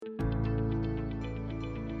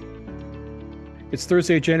It's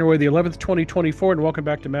Thursday, January the 11th, 2024, and welcome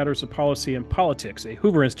back to Matters of Policy and Politics, a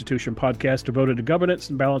Hoover Institution podcast devoted to governance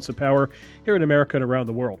and balance of power here in America and around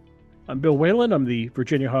the world. I'm Bill Whalen. I'm the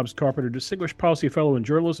Virginia Hobbs Carpenter Distinguished Policy Fellow in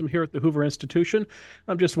Journalism here at the Hoover Institution.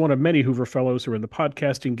 I'm just one of many Hoover Fellows who are in the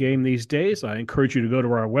podcasting game these days. I encourage you to go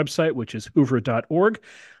to our website, which is hoover.org.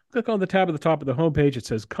 Click on the tab at the top of the homepage. It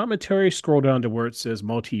says commentary. Scroll down to where it says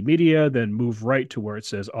multimedia, then move right to where it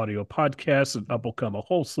says audio podcasts, and up will come a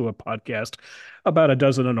whole slew of podcasts, about a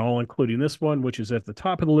dozen in all, including this one, which is at the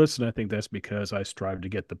top of the list. And I think that's because I strive to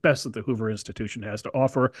get the best that the Hoover Institution has to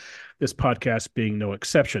offer, this podcast being no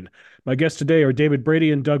exception. My guests today are David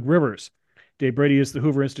Brady and Doug Rivers. Dave Brady is the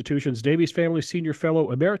Hoover Institution's Davies Family Senior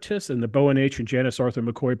Fellow Emeritus and the Bowen H. and Janice Arthur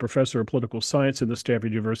McCoy Professor of Political Science in the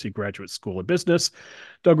Stanford University Graduate School of Business.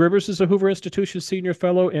 Doug Rivers is a Hoover Institution Senior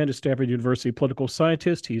Fellow and a Stanford University political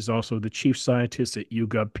scientist. He's also the Chief Scientist at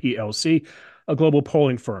UGov PLC, a global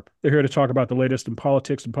polling firm. They're here to talk about the latest in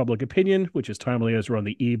politics and public opinion, which is timely as we're on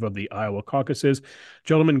the eve of the Iowa caucuses.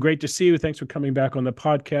 Gentlemen, great to see you. Thanks for coming back on the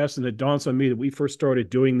podcast. And it dawns on me that we first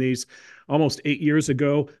started doing these almost 8 years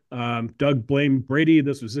ago. Doug blamed Brady.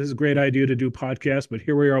 This was his great idea to do podcasts, but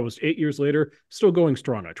here we are almost 8 years later, still going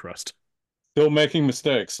strong, I trust. Still making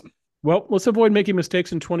mistakes. Well, let's avoid making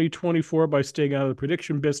mistakes in 2024 by staying out of the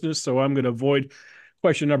prediction business. So I'm going to avoid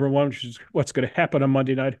question number one, which is what's going to happen on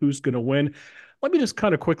Monday night, who's going to win. Let me just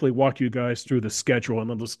kind of quickly walk you guys through the schedule, and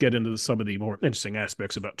then let's get into some of the more interesting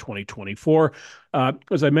aspects about 2024.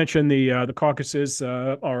 As I mentioned, the caucuses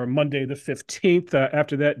are Monday the 15th.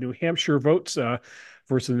 After that, New Hampshire votes.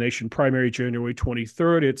 First of the Nation primary, January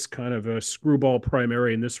 23rd. It's kind of a screwball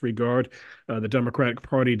primary in this regard. The Democratic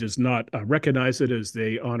Party does not recognize it, as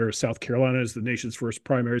they honor South Carolina as the nation's first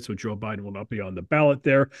primary, so Joe Biden will not be on the ballot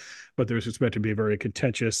there. But there's expected to be a very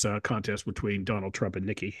contentious contest between Donald Trump and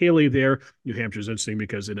Nikki Haley there. New Hampshire's interesting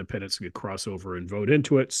because independents can cross over and vote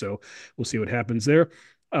into it, so we'll see what happens there.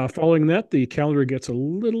 Following that, the calendar gets a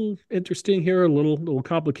little interesting here, a little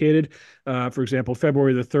complicated. For example,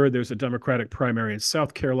 February the 3rd, there's a Democratic primary in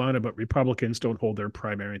South Carolina, but Republicans don't hold their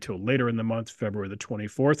primary until later in the month, February the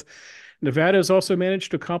 24th. Nevada has also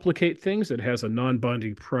managed to complicate things. It has a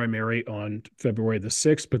non-binding primary on February the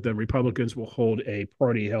 6th, but then Republicans will hold a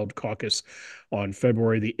party-held caucus on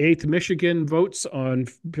February the 8th. Michigan votes on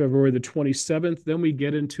February the 27th. Then we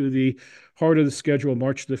get into the heart of the schedule,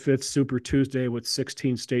 March the 5th, Super Tuesday, with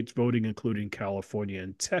 16 states voting, including California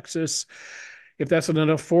and Texas. If that's not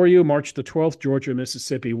enough for you, March the 12th, Georgia,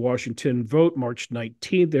 Mississippi, Washington vote. March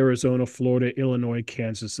 19th, Arizona, Florida, Illinois,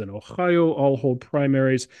 Kansas, and Ohio all hold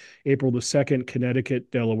primaries. April the 2nd, Connecticut,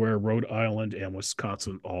 Delaware, Rhode Island, and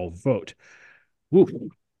Wisconsin all vote. Woo.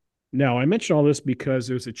 Now, I mention all this because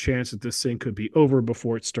there's a chance that this thing could be over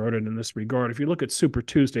before it started in this regard. If you look at Super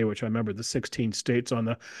Tuesday, which I remember the 16 states on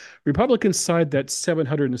the Republican side, that's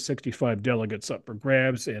 765 delegates up for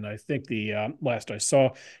grabs. And I think the last I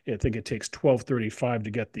saw, I think it takes 1235 to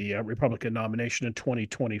get the Republican nomination in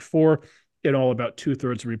 2024. In all, about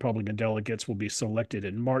two-thirds of Republican delegates will be selected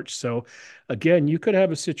in March. So, again, you could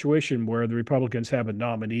have a situation where the Republicans have a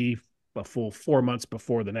nominee a full 4 months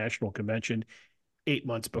before the national convention, 8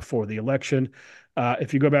 months before the election.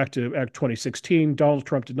 If you go back to 2016, Donald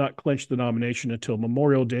Trump did not clinch the nomination until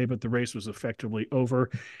Memorial Day, but the race was effectively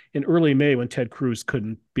over in early May when Ted Cruz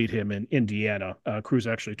couldn't beat him in Indiana. Cruz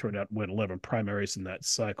actually turned out to win 11 primaries in that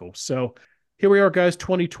cycle. So here we are, guys,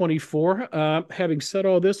 2024. Having said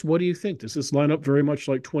all this, what do you think? Does this line up very much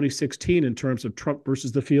like 2016 in terms of Trump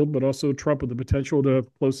versus the field, but also Trump with the potential to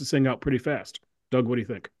close this thing out pretty fast? Doug, what do you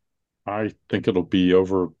think? I think it'll be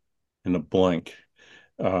over in a blink.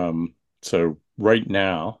 So right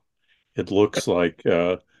now, it looks like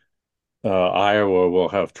Iowa will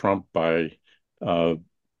have Trump by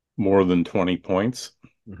more than 20 points.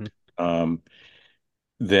 Mm-hmm.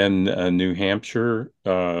 Then New Hampshire,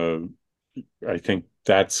 I think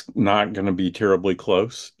that's not going to be terribly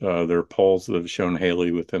close. There are polls that have shown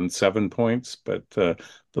Haley within 7 points, but the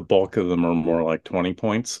bulk of them are more like 20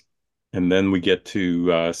 points. And then we get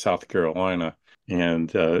to South Carolina.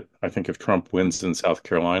 And I think if Trump wins in South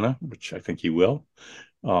Carolina, which I think he will,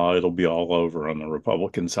 it'll be all over on the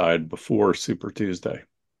Republican side before Super Tuesday.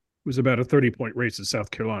 It was about a 30-point race in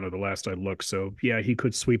South Carolina the last I looked. So, yeah, he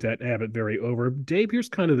could sweep that and have it very over. Dave, here's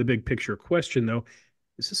kind of the big picture question, though.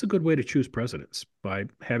 Is this a good way to choose presidents by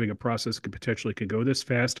having a process that potentially could go this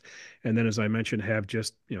fast? And then, as I mentioned, have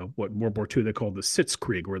just, what World War II they called the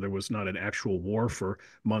Sitzkrieg, where there was not an actual war for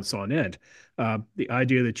months on end. The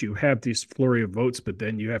idea that you have these flurry of votes, but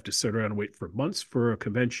then you have to sit around and wait for months for a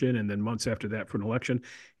convention and then months after that for an election,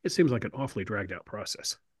 it seems like an awfully dragged out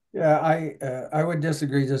process. Yeah, I would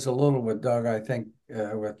disagree just a little with Doug. I think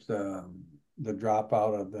with the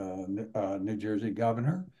dropout of the New Jersey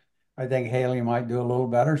governor. I think Haley might do a little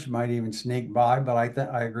better. She might even sneak by, but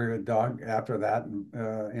I agree with Doug after that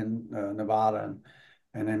in Nevada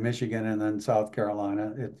and in Michigan and then South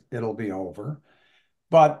Carolina, it'll be over.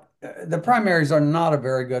 But the primaries are not a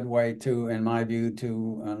very good way to, in my view,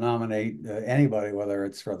 to nominate anybody, whether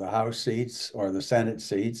it's for the House seats or the Senate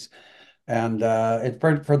seats. And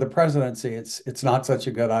for the presidency, it's not such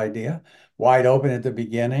a good idea. Wide open at the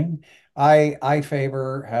beginning. I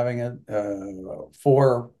favor having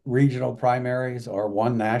four regional primaries or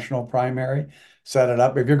one national primary. Set it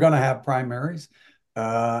up if you're going to have primaries,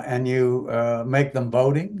 and you make them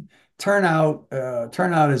voting. Turnout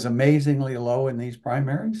is amazingly low in these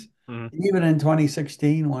primaries. Mhm. Even in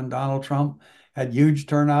 2016, when Donald Trump had huge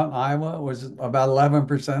turnout in Iowa, it was about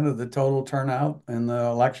 11% of the total turnout in the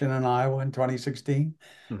election in Iowa in 2016.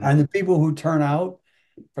 Mhm. And the people who turn out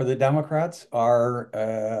for the Democrats are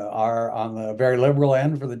on the very liberal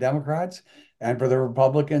end for the Democrats, and for the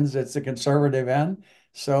Republicans, it's the conservative end.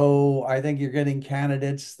 So I think you're getting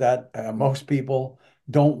candidates that most people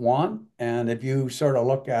don't want. And if you sort of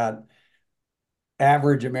look at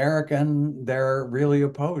average American, they're really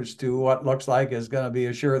opposed to what looks like is going to be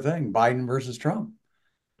a sure thing, Biden versus Trump.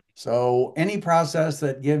 So any process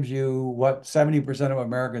that gives you what 70% of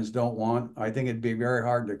Americans don't want, I think it'd be very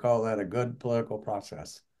hard to call that a good political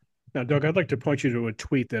process. Now, Doug, I'd like to point you to a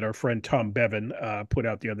tweet that our friend Tom Bevan put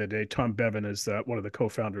out the other day. Tom Bevan is one of the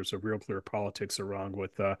co-founders of Real Clear Politics, along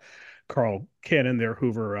with Carl Cannon, their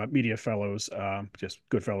Hoover Media Fellows, just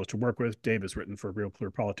good fellows to work with. Dave has written for Real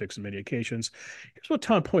Clear Politics on many occasions. Here's what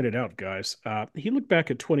Tom pointed out, guys. He looked back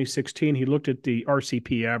at 2016. He looked at the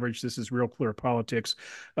RCP average. This is Real Clear Politics,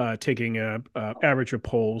 taking an average of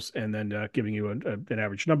polls and then giving you an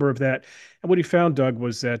average number of that. And what he found, Doug,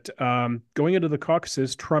 was that going into the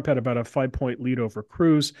caucuses, Trump had about a 5-point lead over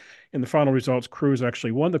Cruz. In the final results, Cruz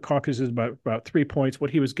actually won the caucuses by about 3 points.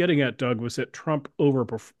 What he was getting at, Doug, was that Trump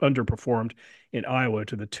underperformed in Iowa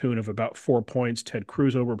to the tune of about 4 points. Ted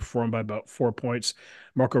Cruz overperformed by about 4 points.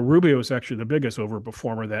 Marco Rubio was actually the biggest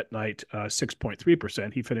overperformer that night,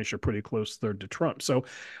 6.3%. He finished a pretty close third to Trump. So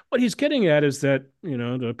what he's getting at is that,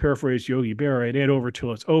 to paraphrase Yogi Berra, it ain't over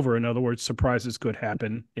till it's over. In other words, surprises could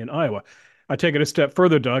happen in Iowa. I take it a step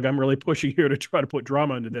further, Doug. I'm really pushing here to try to put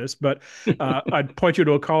drama into this, but I'd point you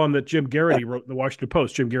to a column that Jim Garrity wrote in the Washington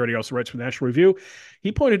Post. Jim Garrity also writes for the National Review.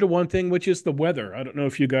 He pointed to one thing, which is the weather. I don't know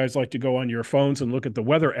if you guys like to go on your phones and look at the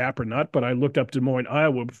weather app or not, but I looked up Des Moines,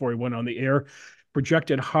 Iowa before we went on the air.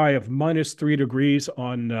 Projected high of -3 degrees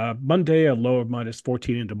on Monday, a low of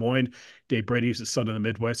 -14 in Des Moines. Dave Brady is the son of the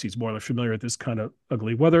Midwest. He's more familiar with this kind of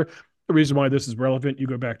ugly weather. The reason why this is relevant, you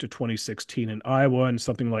go back to 2016 in Iowa, and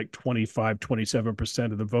something like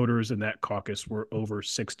 27% of the voters in that caucus were over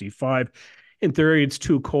 65. In theory, it's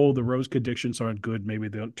too cold. The roads conditions aren't good. Maybe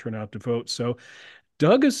they don't turn out to vote. So,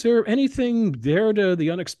 Doug, is there anything there to the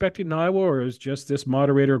unexpected in Iowa, or is just this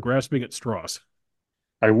moderator grasping at straws?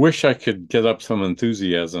 I wish I could get up some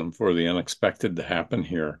enthusiasm for the unexpected to happen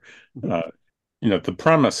here. Uh, the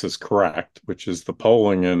premise is correct, which is the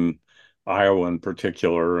polling in Iowa in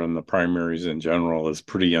particular and the primaries in general is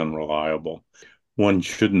pretty unreliable. One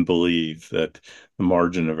shouldn't believe that the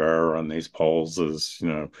margin of error on these polls is,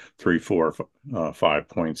 3, 4, 5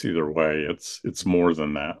 points either way. It's more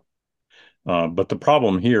than that. But the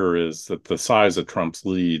problem here is that the size of Trump's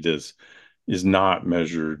lead is not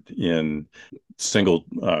measured in single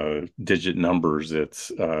digit numbers.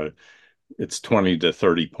 It's 20 to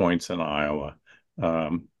 30 points in Iowa.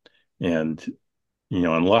 And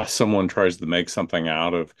unless someone tries to make something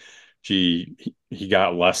out of, gee, he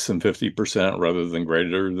got less than 50% rather than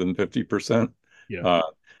greater than 50%. Yeah.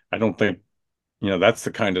 I don't think, that's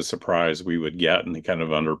the kind of surprise we would get and the kind of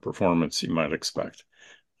underperformance you might expect.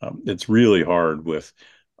 It's really hard with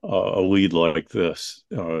a lead like this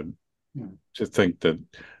to think that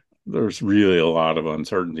there's really a lot of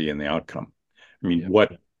uncertainty in the outcome. I mean, Yeah.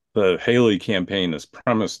 what the Haley campaign is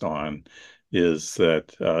premised on is that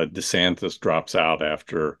DeSantis drops out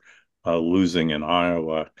after losing in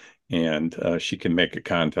Iowa, and she can make a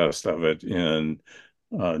contest of it in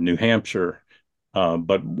New Hampshire.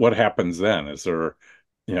 But what happens then? Is there,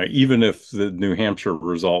 even if the New Hampshire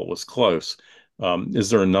result was close, is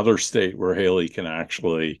there another state where Haley can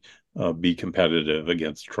actually be competitive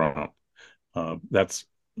against Trump?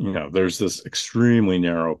 There's this extremely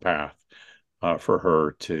narrow path for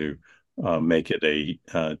her to make it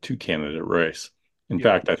a two-candidate race. In Yeah.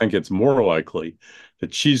 fact, I think it's more likely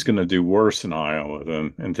that she's going to do worse in Iowa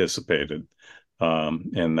than anticipated.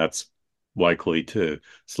 And that's likely to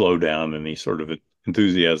slow down any sort of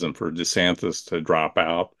enthusiasm for DeSantis to drop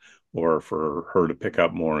out or for her to pick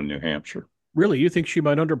up more in New Hampshire. Really, you think she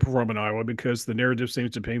might underperform in Iowa because the narrative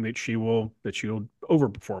seems to be that she'll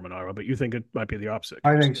overperform in Iowa, but you think it might be the opposite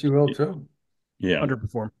I case. think she will too. Yeah.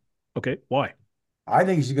 Underperform. Okay, why? I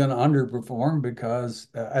think she's going to underperform because,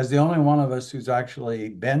 as the only one of us who's actually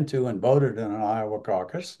been to and voted in an Iowa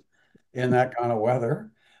caucus in that kind of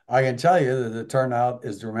weather, I can tell you that the turnout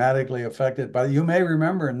is dramatically affected. But you may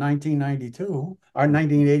remember in 1992 or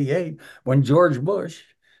 1988 when George Bush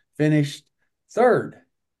finished third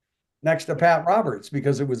next to Pat Roberts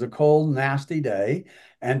because it was a cold, nasty day.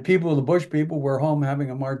 And people, the Bush people, were home having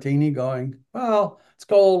a martini going, well, it's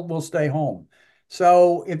cold, we'll stay home.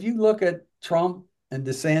 So if you look at Trump and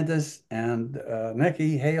DeSantis and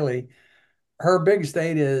Nikki Haley, her big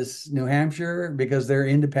state is New Hampshire because they're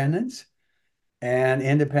independents. And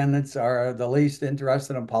independents are the least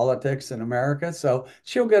interested in politics in America. So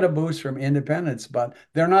she'll get a boost from independents, but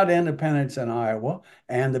they're not independents in Iowa.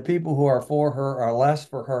 And the people who are for her are less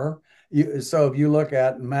for her. So if you look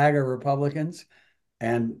at MAGA Republicans,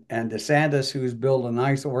 and DeSantis, who's built a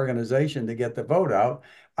nice organization to get the vote out.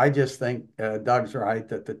 I just think Doug's right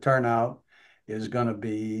that the turnout is going to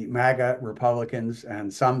be MAGA Republicans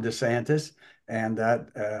and some DeSantis, and that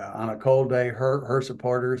on a cold day, her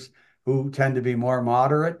supporters who tend to be more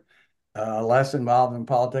moderate, less involved in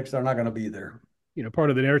politics, they're not going to be there. Part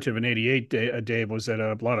of the narrative in '88, Dave, was that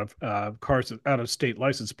a lot of cars out of state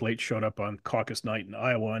license plates showed up on caucus night in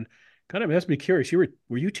Iowa, and kind of has me curious.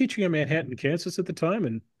 Were you teaching in Manhattan, Kansas at the time?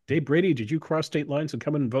 And Dave Brady, did you cross state lines and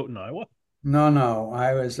come in and vote in Iowa? No, no.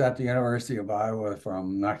 I was at the University of Iowa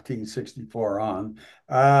from 1964 on.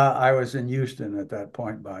 I was in Houston at that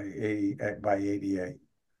point by 88.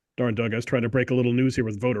 Darn, Doug, I was trying to break a little news here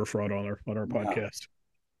with voter fraud on our Yeah. podcast.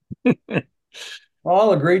 Well,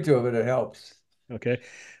 I'll agree to it, but it helps. Okay.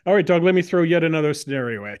 All right, Doug, let me throw yet another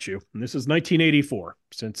scenario at you. And this is 1984.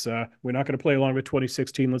 Since we're not going to play along with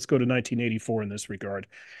 2016, let's go to 1984 in this regard.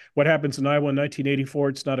 What happens in Iowa in 1984?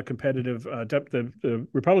 It's not a competitive, the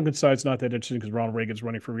Republican side's not that interesting because Ronald Reagan's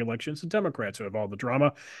running for reelection. It's the Democrats who have all the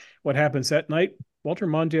drama. What happens that night? Walter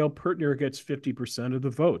Mondale Pertner gets 50% of the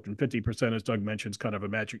vote. And 50%, as Doug mentioned, is kind of a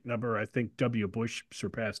magic number. I think W. Bush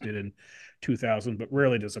surpassed it in 2000, but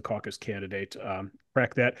rarely does a caucus candidate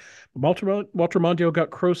crack that. Walter Mondale got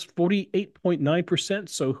close 48.9%.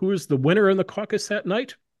 So who is the winner in the caucus that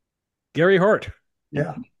night? Gary Hart.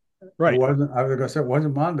 Yeah. It Right. wasn't, I was going to say, it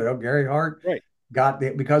wasn't Mondale. Gary Hart Right. got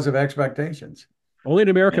it because of expectations. Only in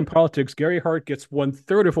American politics, Gary Hart gets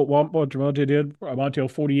 1/3 of what Walter Mondale did. Mondale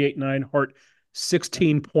 48.9, Hart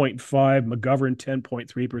 16.5, McGovern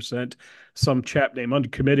 10.3%. Some chap named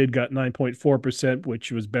Uncommitted got 9.4%,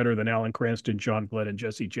 which was better than Alan Cranston, John Glenn, and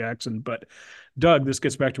Jesse Jackson. But Doug, this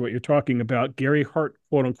gets back to what you're talking about. Gary Hart,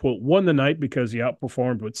 quote unquote, won the night because he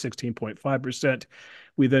outperformed with 16.5%.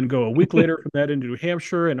 We then go a week later from that into New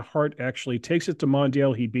Hampshire, and Hart actually takes it to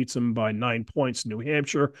Mondale. He beats him by 9 points in New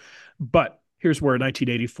Hampshire. But here's where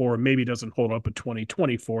 1984 maybe doesn't hold up in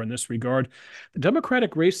 2024 in this regard. The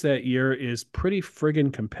Democratic race that year is pretty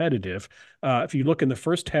friggin' competitive. If you look in the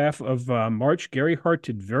first half of March, Gary Hart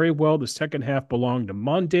did very well. The second half belonged to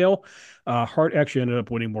Mondale. Hart actually ended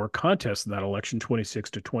up winning more contests in that election,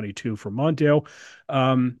 26-22 for Mondale.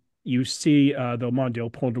 You see, though,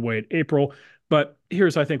 Mondale pulled away in April. But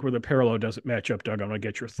here's, I think, where the parallel doesn't match up, Doug. I'm going to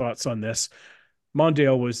get your thoughts on this.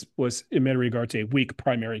 Mondale was in many regards a weak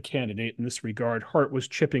primary candidate in this regard. Hart was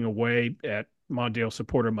chipping away at Mondale's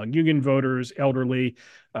support among union voters, elderly,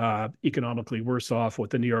 economically worse off, what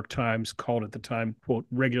the New York Times called at the time, quote,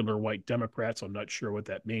 regular white Democrats. I'm not sure what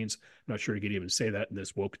that means. I'm not sure you could even say that in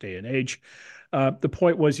this woke day and age. The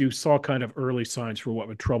point was you saw kind of early signs for what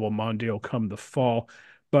would trouble Mondale come the fall.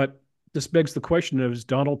 But this begs the question of, is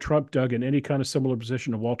Donald Trump, Doug, in any kind of similar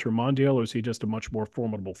position to Walter Mondale, or is he just a much more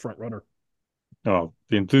formidable front runner? Oh,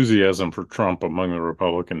 the enthusiasm for Trump among the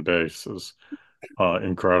Republican base is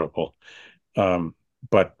incredible.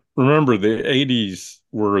 But remember, the 80s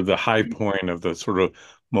were the high point of the sort of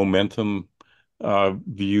momentum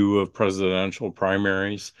view of presidential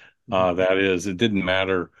primaries. That is, it didn't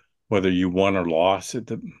matter whether you won or lost. It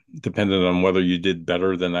depended on whether you did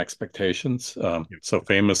better than expectations. So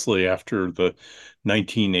famously, after the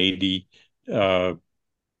 1980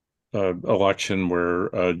 election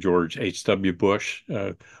where George H.W. Bush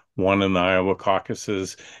won in the Iowa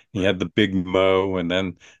caucuses. He had the big Mo, and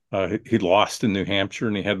then he lost in New Hampshire,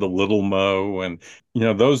 and he had the little Mo. And,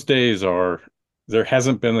 those days are, there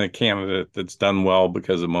hasn't been a candidate that's done well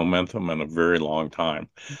because of momentum in a very long time.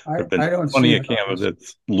 There have been I don't see plenty of how this.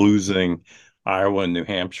 candidates losing Iowa and New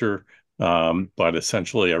Hampshire, but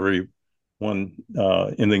essentially everyone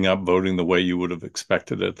ending up voting the way you would have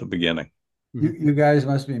expected at the beginning. You guys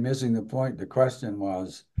must be missing the point. The question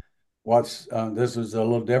was, This was a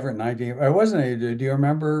little different. 19, it wasn't. Do you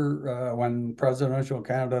remember when presidential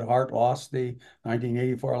candidate Hart lost the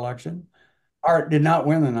 1984 election? Hart did not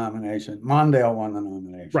win the nomination. Mondale won the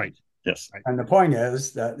nomination. Right. Yes. Right. And the point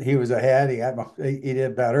is that he was ahead. He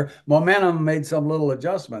did better. Momentum made some little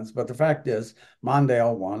adjustments, but the fact is,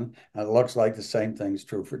 Mondale won, and it looks like the same thing's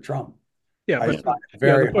true for Trump. Yeah, I but find it yeah, the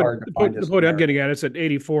very point hard to the find point a the point I'm scenario. getting at is that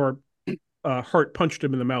 84, Hart punched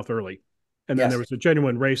him in the mouth early, and then there Yes. was a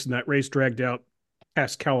genuine race, and that race dragged out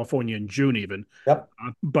past California in June even. Yep.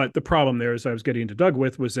 But the problem there, as I was getting to Doug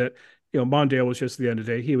with, was that Mondale was just at the end of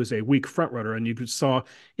the day, he was a weak front runner, and you saw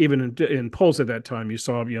even in polls at that time, you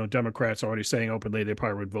saw Democrats already saying openly they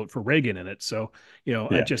probably would vote for Reagan in it. So Yeah.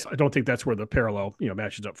 I don't think that's where the parallel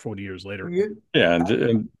matches up 40 years later. Yeah,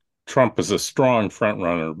 and Trump is a strong front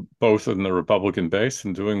runner, both in the Republican base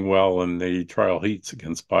and doing well in the trial heats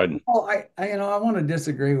against Biden. Well, I want to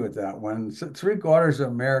disagree with that. When three-quarters of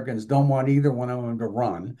Americans don't want either one of them to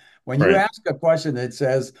run, when you Right. ask a question that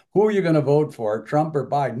says, "Who are you going to vote for, Trump or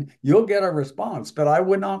Biden?" you'll get a response. But I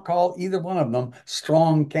would not call either one of them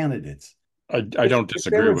strong candidates. I don't If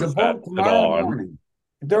there disagree was a with that vote at tomorrow all. morning,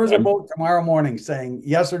 if there was a I'm vote tomorrow morning saying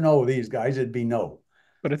yes or no, these guys, it'd be no.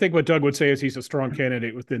 But I think what Doug would say is he's a strong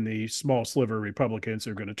candidate within the small sliver of Republicans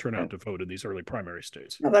who are going to turn out to vote in these early primary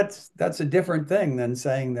states. No, that's a different thing than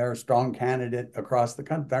saying they're a strong candidate across the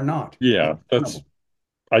country. They're not. yeah, that's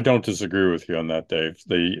I don't disagree with you on that, Dave.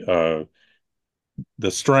 The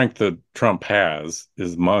strength that Trump has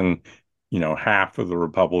is among, half of the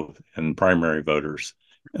Republican primary voters.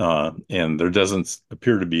 And there doesn't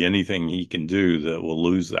appear to be anything he can do that will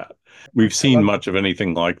lose that. We've I seen look, much of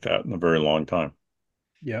anything like that in a very long time.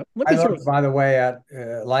 Yeah. Let I me throw. looked, by the way, at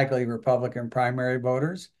likely Republican primary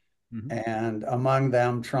voters, Mhm. and among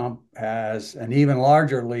them, Trump has an even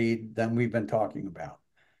larger lead than we've been talking about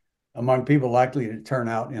among people likely to turn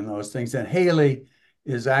out in those things. And Haley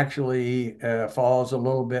is actually falls a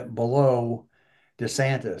little bit below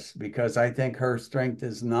DeSantis because I think her strength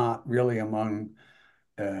is not really among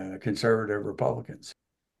conservative Republicans.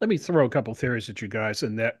 Let me throw a couple theories at you guys,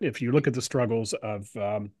 and that if you look at the struggles of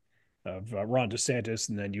Ron DeSantis,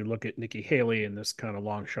 and then you look at Nikki Haley and this kind of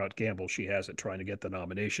long shot gamble she has at trying to get the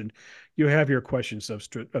nomination, you have your questions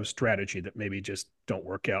of strategy that maybe just don't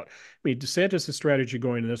work out. I mean, DeSantis' strategy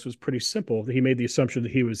going into this was pretty simple. He made the assumption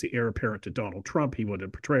that he was the heir apparent to Donald Trump. He wanted to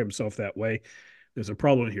portray himself that way. There's a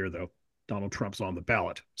problem here, though. Donald Trump's on the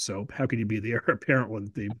ballot. So how can you be the heir apparent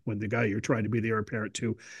when the guy you're trying to be the heir apparent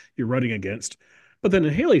to you're running against? But then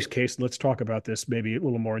in Haley's case, and let's talk about this maybe a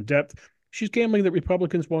little more in depth, she's gambling that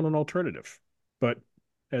Republicans want an alternative. But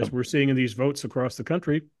as we're seeing in these votes across the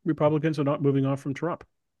country, Republicans are not moving on from Trump.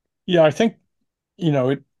 Yeah, I think,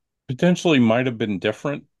 it potentially might have been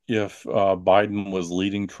different if Biden was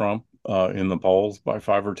leading Trump in the polls by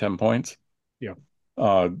 5 or 10 points. Yeah.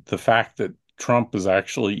 The fact that Trump is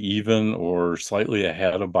actually even or slightly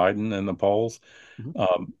ahead of Biden in the polls Mhm.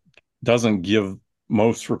 um, doesn't give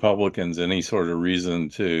most Republicans any sort of reason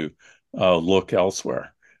to look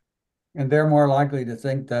elsewhere. And they're more likely to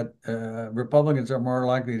think that Republicans are more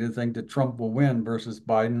likely to think that Trump will win versus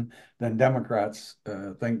Biden than Democrats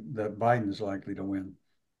think that Biden is likely to win.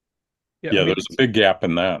 Yeah. I Yeah, mean, there's a big gap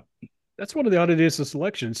in that. that's one of the oddities of this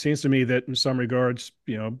election. It seems to me that in some regards,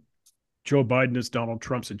 Joe Biden is Donald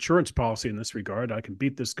Trump's insurance policy in this regard. I can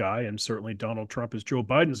beat this guy, and certainly Donald Trump is Joe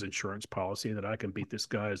Biden's insurance policy that I can beat this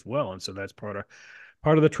guy as well. And so that's part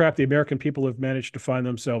of the trap the American people have managed to find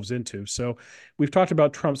themselves into. So we've talked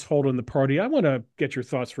about Trump's hold on the party. I want to get your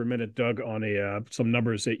thoughts for a minute, Doug, on some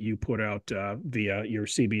numbers that you put out via your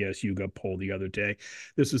CBS YouGov poll the other day.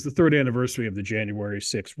 This is the third anniversary of the January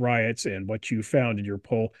 6th riots, and what you found in your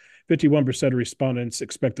poll, 51% of respondents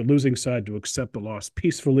expect the losing side to accept the loss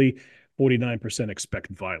peacefully. 49% expect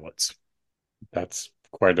violence. That's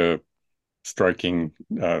quite a striking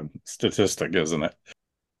statistic, isn't it?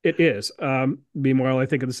 It is. Meanwhile, I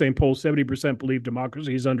think in the same poll, 70% believe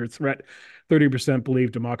democracy is under threat, 30%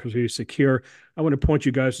 believe democracy is secure. I want to point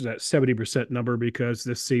you guys to that 70% number because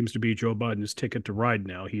this seems to be Joe Biden's ticket to ride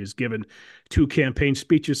now. He has given 2 campaign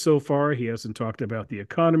speeches so far. He hasn't talked about the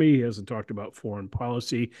economy. He hasn't talked about foreign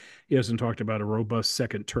policy. He hasn't talked about a robust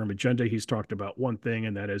second term agenda. He's talked about one thing,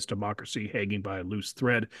 and that is democracy hanging by a loose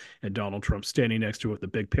thread and Donald Trump standing next to it with a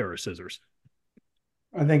big pair of scissors.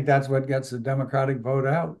 I think that's what gets the Democratic vote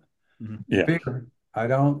out. Mm-hmm. Yeah. Fear.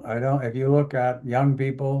 If you look at young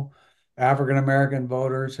people, African American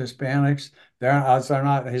voters, Hispanics,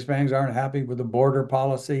 Hispanics aren't happy with the border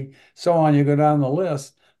policy, so on. You go down the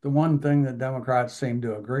list. The one thing that Democrats seem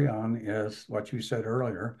to agree on is what you said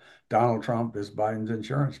earlier. Donald Trump is Biden's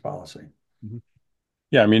insurance policy. Mm-hmm.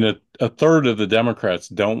 Yeah, I mean, a third of the Democrats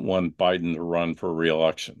don't want Biden to run for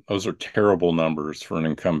re-election. Those are terrible numbers for an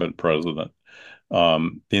incumbent president.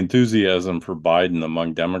 The enthusiasm for Biden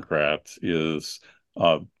among Democrats is,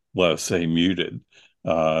 uh, let us say, muted,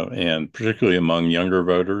 and particularly among younger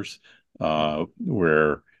voters,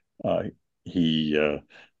 where uh, he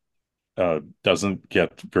doesn't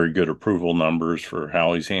get very good approval numbers for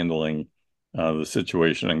how he's handling the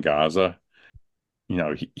situation in Gaza.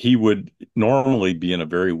 He would normally be in a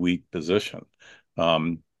very weak position.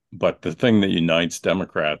 Um, but the thing that unites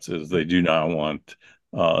Democrats is they do not want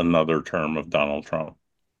another term of Donald Trump.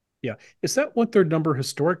 Yeah. Is that one-third number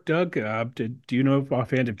historic, Doug? Do you know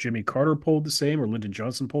offhand if Jimmy Carter polled the same or Lyndon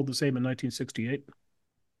Johnson polled the same in 1968?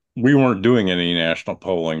 We weren't doing any national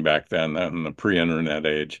polling back then in the pre-internet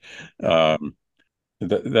age. Yeah. Um,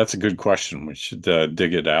 that's a good question. We should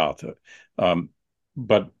dig it out. Um,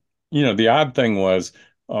 but the odd thing was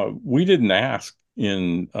we didn't ask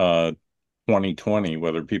in 2020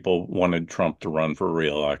 whether people wanted Trump to run for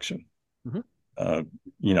re-election. Mhm. Uh,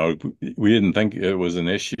 we didn't think it was an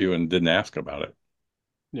issue and didn't ask about it.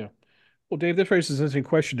 Yeah. Well, Dave, this raises an interesting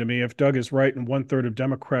question to me. If Doug is right and one-third of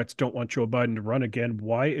Democrats don't want Joe Biden to run again,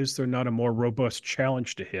 why is there not a more robust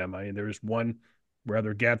challenge to him? I mean, there's one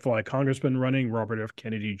rather gadfly congressman running, Robert F.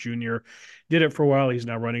 Kennedy Jr. Did it for a while. He's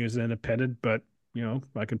now running as an independent, but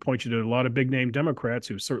I can point you to a lot of big name Democrats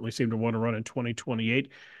who certainly seem to want to run in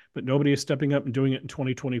 2028, but nobody is stepping up and doing it in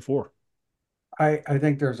 2024. I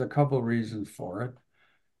think there's a couple of reasons for it.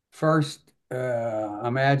 First,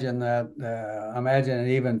 imagine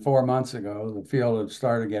even 4 months ago, the field had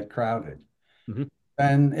started to get crowded. Mhm.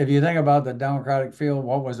 And if you think about the Democratic field,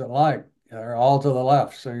 what was it like? They're all to the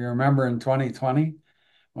left. So you remember in 2020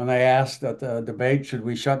 when they asked at the debate, should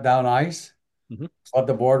we shut down ICE, Mhm. let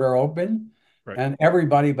the border open? Right. And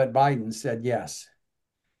everybody but Biden said yes.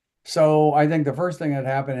 So I think the first thing that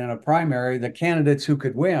happened in a primary, the candidates who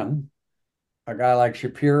could win, a guy like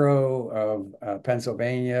Shapiro of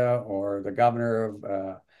Pennsylvania or the governor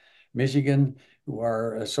of Michigan, who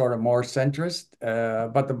are sort of more centrist.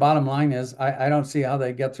 But the bottom line is, I don't see how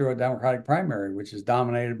they get through a Democratic primary, which is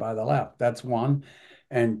dominated by the left. That's one.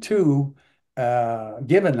 And two,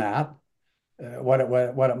 given that, what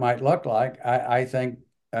it might look like, I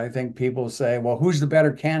think people say, well, who's the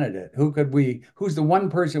better candidate? Who's the one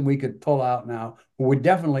person we could pull out now who would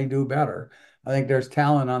definitely do better? I think there's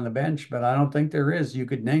talent on the bench, but I don't think there is. You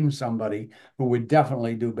could name somebody who would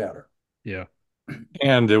definitely do better. Yeah.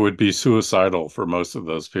 And it would be suicidal for most of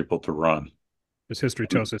those people to run. As history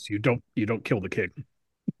tells us, you don't kill the king.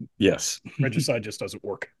 Yes. Regicide just doesn't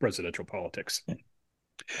work in presidential politics.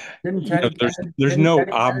 Didn't Ted Kennedy, There's didn't no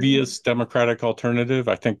Teddy Kennedy? obvious Democratic alternative.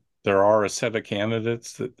 I think there are a set of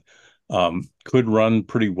candidates that could run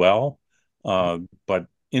pretty well, but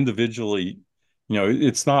individually,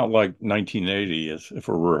 it's not like 1980, if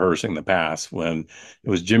we're rehearsing the past, when it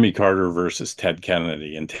was Jimmy Carter versus Ted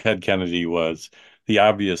Kennedy, and Ted Kennedy was the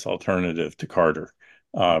obvious alternative to Carter.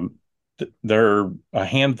 Um, there are a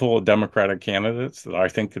handful of Democratic candidates that I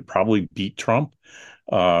think could probably beat Trump,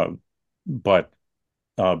 uh, but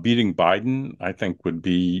beating Biden, I think, would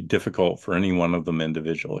be difficult for any one of them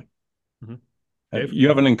individually. Mhm. Dave? You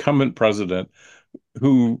have an incumbent president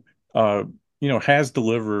who, uh, has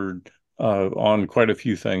delivered on quite a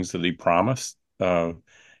few things that he promised, and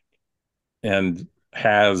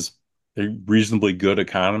has a reasonably good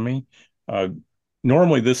economy. Uh,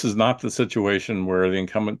 Normally, this is not the situation where the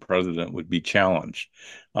incumbent president would be challenged.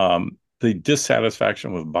 The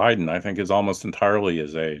dissatisfaction with Biden, I think, is almost entirely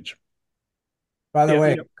his age. By the Yeah,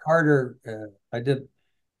 way, Carter, I did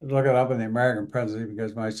look it up in the American presidency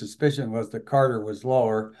because my suspicion was that Carter was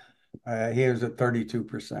lower. He was at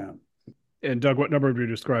 32%. and Doug, what number would you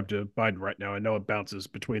describe to Biden right now? I know it bounces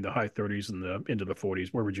between the high 30s and the into the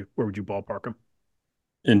 40s. Where would you ballpark him?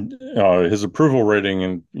 And his approval rating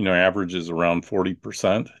and average is around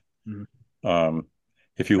 40%. Mhm. Um,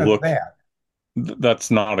 if you That's look, bad.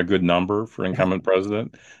 that's not a good number for incumbent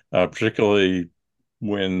president, particularly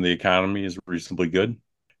when the economy is reasonably good.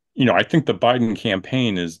 I think the Biden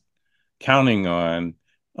campaign is counting on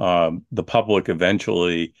the public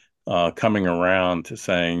eventually coming around to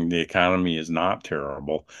saying the economy is not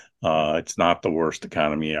terrible. It's not the worst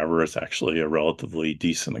economy ever. It's actually a relatively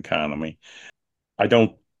decent economy. I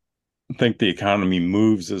don't think the economy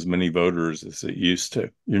moves as many voters as it used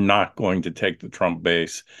to. You're not going to take the Trump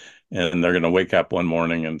base and they're going to wake up one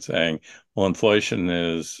morning and saying, well, inflation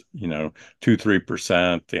is, 2,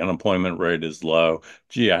 3%. The unemployment rate is low.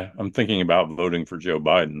 Gee, I'm thinking about voting for Joe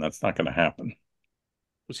Biden. That's not going to happen.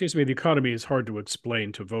 It seems to me the economy is hard to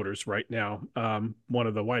explain to voters right now. One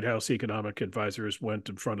of the White House economic advisors went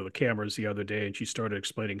in front of the cameras the other day and she started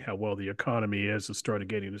explaining how well the economy is and started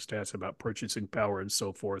getting the stats about purchasing power and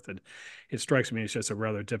so forth. And it strikes me as just a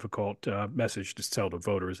rather difficult message to tell to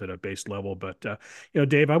voters at a base level. But,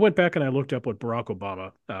 Dave, I went back and I looked up what Barack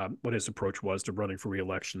Obama, what his approach was to running for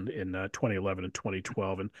reelection in 2011 and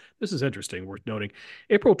 2012. And this is interesting, worth noting.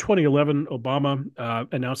 April 2011, Obama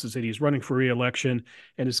announces that he's running for reelection,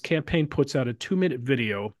 and his campaign puts out a 2-minute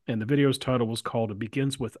video, and the video's title was called "It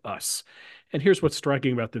Begins with Us." And here's what's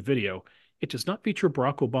striking about the video. It does not feature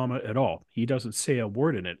Barack Obama at all. He doesn't say a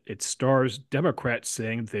word in it. It stars Democrats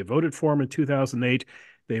saying they voted for him in 2008,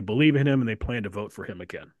 they believe in him, and they plan to vote for him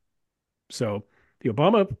again. So the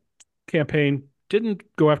Obama campaign didn't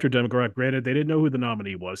go after Democrat. Granted, they didn't know who the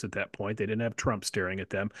nominee was at that point. They didn't have Trump staring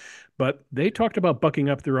at them, but they talked about bucking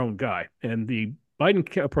up their own guy. And the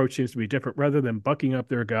Biden approach seems to be different. Rather than bucking up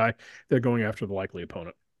their guy, they're going after the likely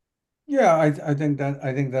opponent. Yeah, I think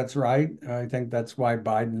that's right. I think that's why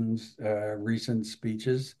Biden's recent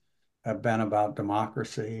speeches have been about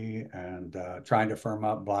democracy and trying to firm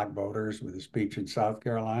up black voters with his speech in South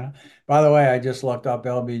Carolina. By the way, I just looked up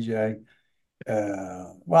LBJ.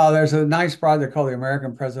 Well, there's a nice project called the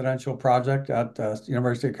American Presidential Project at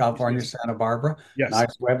University of California, Yes. Santa Barbara. Yes.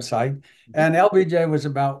 Nice website. And LBJ was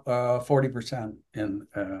about 40% in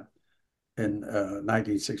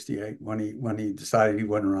 1968 when he decided he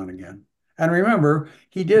wouldn't run again. And remember,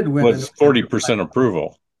 he did win. Was 40%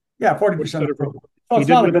 approval. Yeah, 40% approval. So it's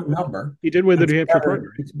not a good number. He did win the New Hampshire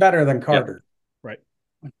primary. It's better than Carter. Yeah. Right.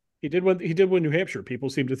 He did win New Hampshire.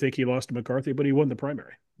 People seem to think he lost to McCarthy, but he won the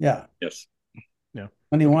primary. Yeah. Yes. Yeah.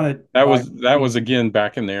 When he won it. That was again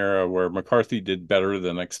back in the era where McCarthy did better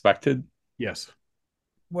than expected. Yes.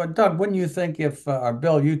 Well, Doug, wouldn't you think if, or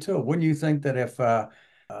Bill, you too, wouldn't you think that if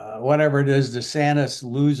whatever it is, DeSantis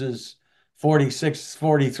loses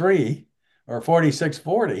 46-43 or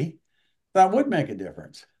 46-40, that would make a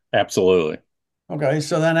difference? Absolutely. Okay,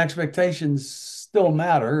 so then expectations still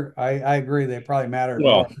matter. I agree, they probably matter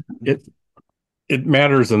Well, more. it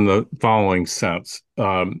matters in the following sense,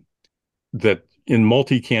 that in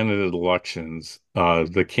multi-candidate elections,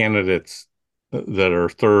 the candidates that are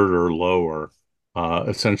third or lower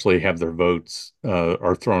essentially have their votes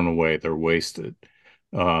are thrown away, they're wasted.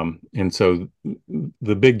 And so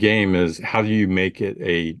the big game is, how do you make it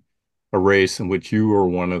a race in which you are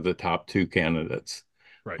one of the top two candidates?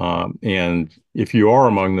 Right. And if you are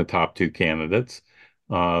among the top two candidates,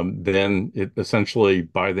 then it essentially,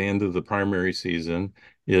 by the end of the primary season,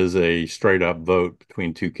 is a straight up vote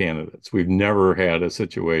between two candidates. We've never had a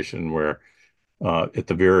situation where at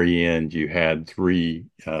the very end you had three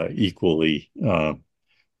equally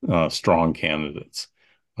strong candidates.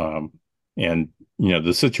 And,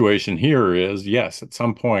 the situation here is, yes, at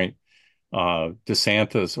some point,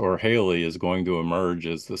 DeSantis or Haley is going to emerge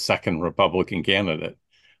as the second Republican candidate,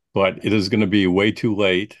 but it is going to be way too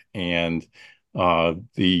late, and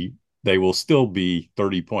they will still be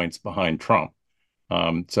 30 points behind Trump.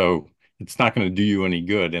 So it's not going to do you any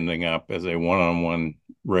good ending up as a one-on-one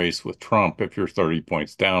race with Trump if you're 30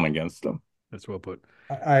 points down against him. That's well put.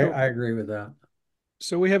 I agree with that.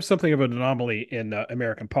 So we have something of an anomaly in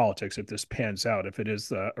American politics if this pans out, if it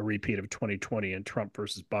is a repeat of 2020 and Trump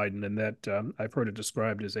versus Biden, and that I've heard it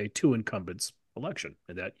described as a two incumbents election,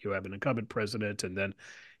 and that you have an incumbent president and then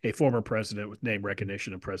a former president with name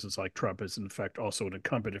recognition and presence like Trump is in fact also an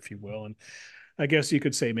incumbent, if you will. And I guess you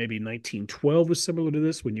could say maybe 1912 was similar to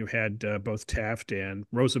this when you had both Taft and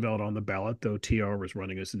Roosevelt on the ballot, though TR was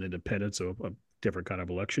running as an independent, so a different kind of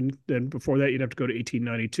election. Then before that, you'd have to go to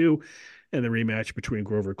 1892 and the rematch between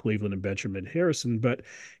Grover Cleveland and Benjamin Harrison. But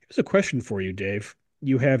here's a question for you, Dave.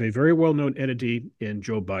 You have a very well-known entity in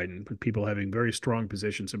Joe Biden, with people having very strong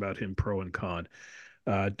positions about him, pro and con.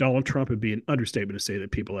 Donald Trump would be an understatement to say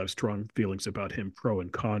that people have strong feelings about him, pro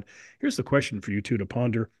and con. Here's the question for you two to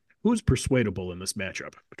ponder. Who's persuadable in this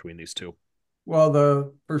matchup between these two? Well,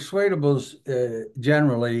 the persuadables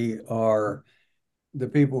generally are the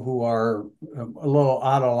people who are a little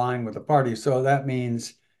out of line with the party. So that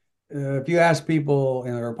means if you ask people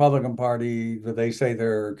in the Republican Party, do they say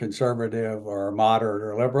they're conservative or moderate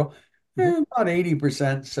or liberal? About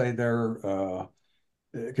 80% say they're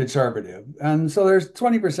conservative. And so there's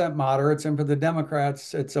 20% moderates. And for the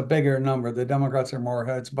Democrats, it's a bigger number. The Democrats are more,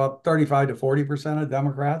 it's about 35 to 40% of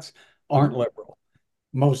Democrats aren't liberal,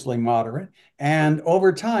 mostly moderate. And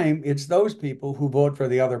over time, it's those people who vote for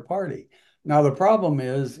the other party. Now, the problem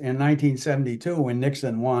is in 1972, when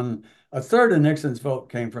Nixon won, a third of Nixon's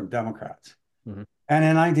vote came from Democrats. And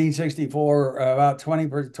in 1964, about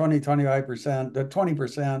 25%,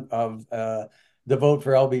 20% of the vote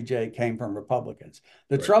for LBJ came from Republicans.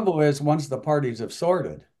 The Right. trouble is, once the parties have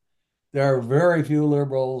sorted, there are very few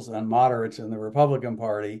liberals and moderates in the Republican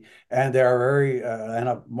Party, and there are and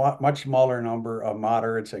a much smaller number of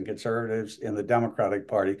moderates and conservatives in the Democratic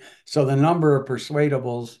Party. So the number of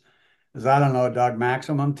persuadables is, I don't know, Doug,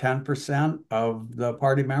 maximum 10% of the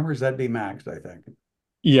party members. That'd be max, I think.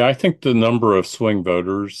 Yeah, I think the number of swing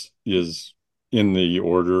voters is in the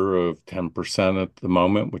order of 10% at the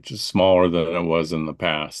moment, which is smaller than it was in the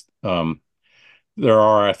past. There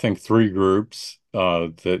are, I think, three groups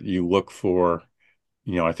that you look for.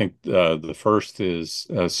 I think the first is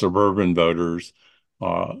suburban voters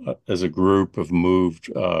as a group have moved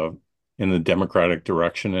in the Democratic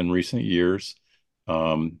direction in recent years.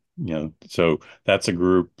 So that's a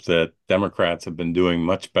group that Democrats have been doing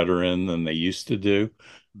much better in than they used to do.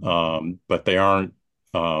 But they aren't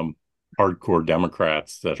hardcore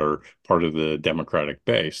Democrats that are part of the Democratic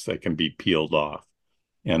base. They can be peeled off.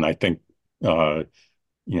 And I think it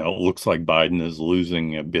looks like Biden is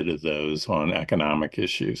losing a bit of those on economic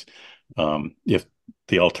issues. If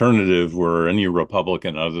the alternative were any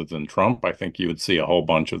Republican other than Trump, I think you would see a whole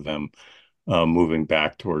bunch of them moving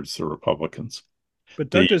back towards the Republicans. But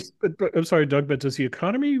The I'm sorry, Doug, but does the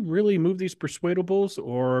economy really move these persuadables,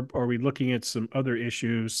 or are we looking at some other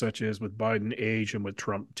issues such as with Biden age and with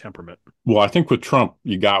Trump temperament? Well, I think with Trump,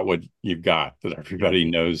 you got what you've got, that Yeah. everybody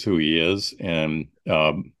knows who he is. And,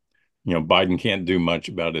 Biden can't do much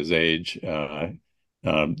about his age,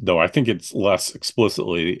 though I think it's less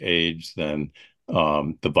explicitly age than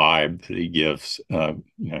the vibe that he gives.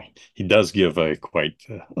 He does give a quite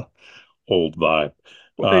old vibe.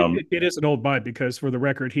 Well, Um, it is an old vibe because, for the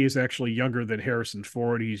record, he is actually younger than Harrison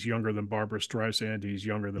Ford. He's younger than Barbara Streisand. He's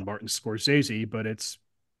younger than Martin Scorsese. But it's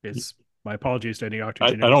my apologies to any I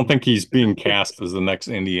octogenarians. don't think he's being cast as the next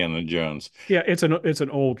Indiana Jones. Yeah, it's an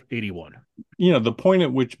old 81. The point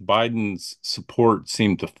at which Biden's support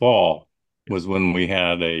seemed to fall Yeah. was when we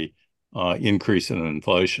had a increase in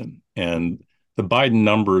inflation, and the Biden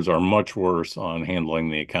numbers are much worse on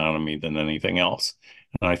handling the economy than anything else.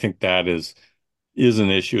 And I think that is an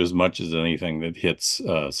issue as much as anything that hits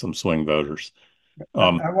some swing voters.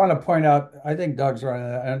 Um, I want to point out, I think Doug's right.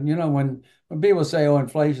 And when people say, "Oh,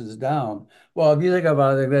 inflation's down," well, if you think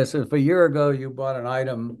about it like this, if a year ago you bought an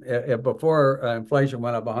item, if before inflation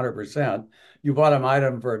went up 100%, you bought an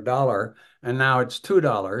item for $1, and now it's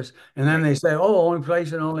 $2, and then Right. they say, "Oh,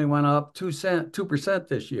 inflation only went up 2%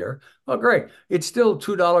 this year." Oh, great! It's still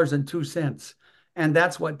 $2.02. And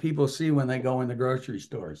that's what people see when they go in the grocery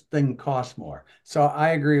stores. Things cost more. So I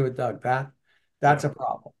agree with Doug. Yeah. That's a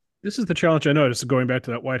problem. This is the challenge I noticed going back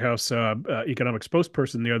to that White House economic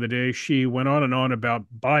spokesperson the other day. She went on and on about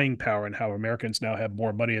buying power and how Americans now have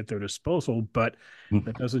more money at their disposal, but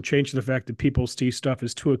that doesn't change the fact that people see stuff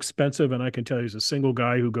is too expensive. And I can tell you, as a single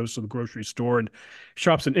guy who goes to the grocery store and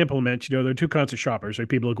shops and implements, there are two kinds of shoppers. There are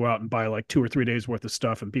people who go out and buy like 2 or 3 days worth of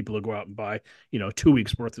stuff, and people who go out and buy 2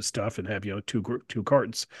 weeks worth of stuff and have two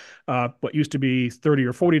cartons. What used to be $30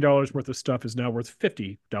 or $40 worth of stuff is now worth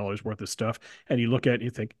 $50 worth of stuff, and you look at it and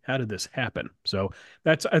you think, how did this happen? So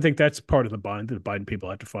I think that's part of the Biden people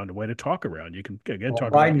have to find a way to talk around. You can again Well,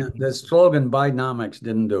 talk around Biden, people. the slogan Bidenomics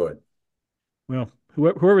didn't do it. Well,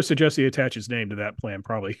 whoever suggests he attach his name to that plan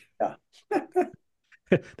probably Yeah.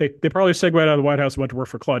 they probably segued out of the White House and went to work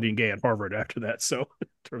for Claudine Gay at Harvard after that. So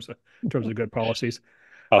in terms of good policies,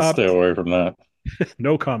 I'll uh, stay away from that.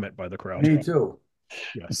 no comment by the crowd. Me too.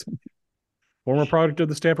 Yes, former product of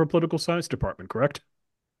the Stanford Political Science Department, correct?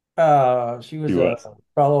 She He was a was.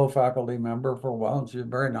 fellow faculty member for a while, and she's a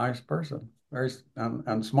very nice person, very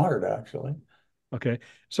and smart actually. Okay,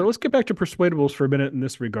 so let's get back to persuadables for a minute in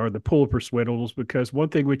this regard, the pool of persuadables, because one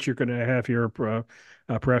thing which you're going to have here,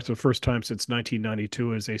 perhaps the first time since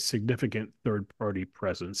 1992, is a significant third-party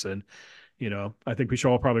presence. And I think we should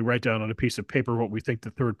all probably write down on a piece of paper what we think the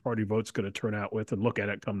third party vote's going to turn out with and look at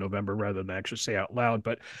it come November rather than actually say out loud.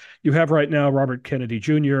 But you have right now Robert Kennedy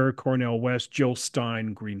Jr., Cornel West, Jill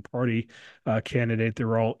Stein, Green Party candidate.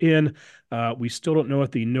 They're all in. We still don't know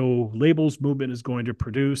what the no labels movement is going to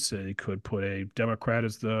produce. They could put a Democrat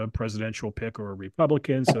as the presidential pick or a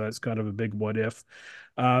Republican. So that's kind of a big what if.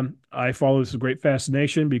 I follow this with great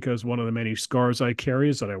fascination because one of the many scars I carry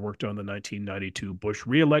is that I worked on the 1992 Bush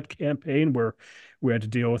reelect campaign where we had to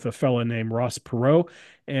deal with a fellow named Ross Perot.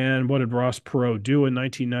 And what did Ross Perot do in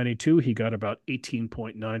 1992? He got about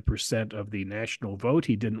 18.9% of the national vote.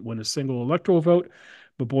 He didn't win a single electoral vote,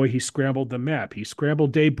 But boy, he scrambled the map. He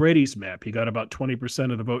scrambled Dave Brady's map. He got about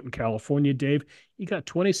 20% of the vote in California, Dave. He got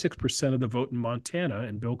 26% of the vote in Montana,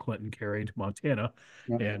 and Bill Clinton carried Montana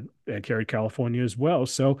Yeah. and carried California as well.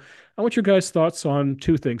 So I want your guys' thoughts on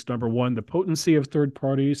two things. Number one, the potency of third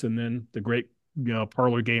parties, and then the great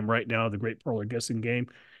parlor game right now, the great parlor guessing game.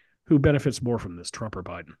 Who benefits more from this, Trump or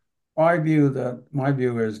Biden? My view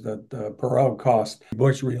is that Perot cost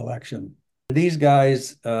Bush reelection. These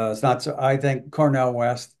guys, it's not so. I think Cornel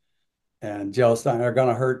West and Jill Stein are going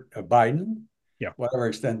to hurt Biden, Yeah. whatever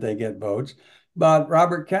extent they get votes. But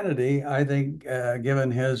Robert Kennedy, I think,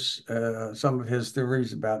 given his some of his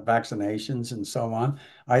theories about vaccinations and so on,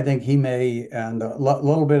 I think he may. And a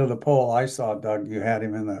little bit of the poll I saw, Doug, you had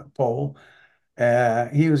him in the poll.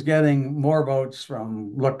 He was getting more votes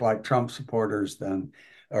from looked like Trump supporters than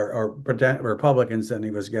or Republicans than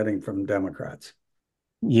he was getting from Democrats.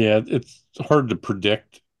 Yeah, it's hard to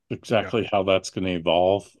predict Yeah. exactly how that's going to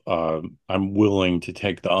evolve. I'm willing to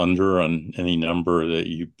take the under on any number that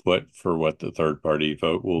you put for what the third party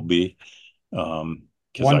vote will be. Because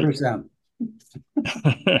I, 1%.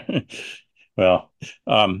 well,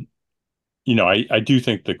 I do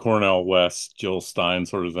think the Cornel West, Jill Stein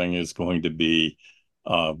sort of thing is going to be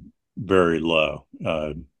uh, very low.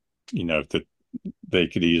 That they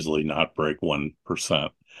could easily not break 1%.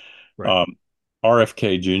 Right. Um,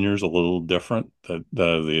 RFK Jr. is a little different.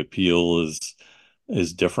 The appeal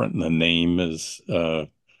is different, and the name is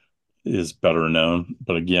better known.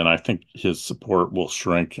 But again, I think his support will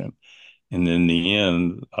shrink, and in the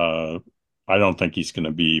end, I don't think he's going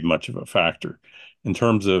to be much of a factor in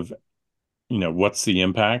terms of what's the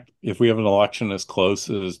impact if we have an election as close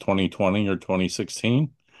as 2020 or 2016.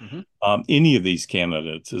 Mm-hmm. Any of these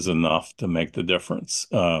candidates is enough to make the difference.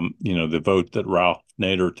 The vote that Ralph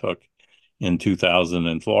Nader took in 2000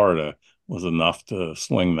 in Florida was enough to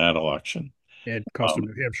swing that election. And cost of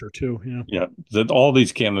New Hampshire too. Yeah. Yeah, that all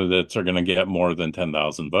these candidates are going to get more than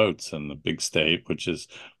 10,000 votes in the big state, which is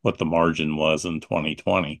what the margin was in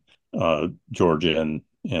 2020, Georgia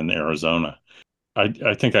and Arizona.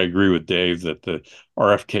 I think I agree with Dave that the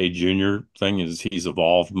RFK Jr. thing is he's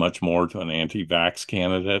evolved much more to an anti-vax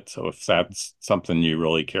candidate. So if that's something you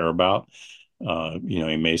really care about,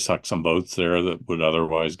 he may suck some votes there that would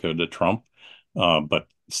otherwise go to Trump. But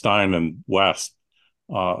Stein and West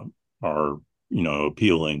are,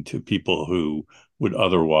 appealing to people who would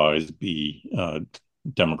otherwise be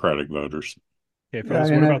Democratic voters. Okay, Yeah, fellas,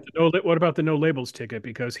 and what about the no labels ticket?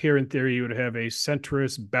 Because here in theory you would have a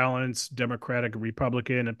centrist, balanced, Democratic,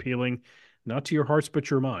 Republican appealing not to your hearts but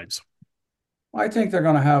your minds. I think they're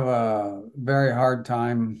going to have a very hard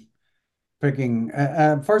time picking.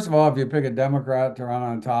 First of all, if you pick a Democrat to run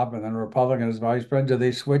on top and then a Republican as vice president, do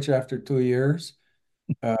they switch after 2 years?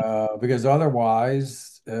 Because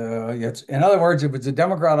otherwise, it's in other words, if it's a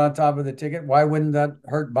Democrat on top of the ticket, why wouldn't that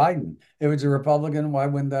hurt Biden? If it's a Republican, why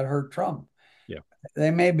wouldn't that hurt Trump? Yeah.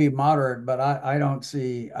 They may be moderate, but I don't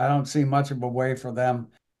see much of a way for them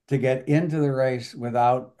to get into the race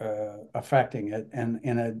without affecting it and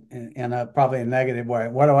in a probably a negative way.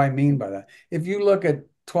 What do I mean by that? If you look at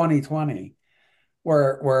 2020,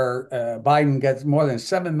 where Biden gets more than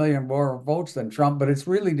 7 million more votes than Trump, but it's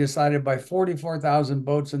really decided by 44,000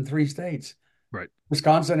 votes in 3 states, Right.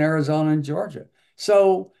 Wisconsin, Arizona, and Georgia.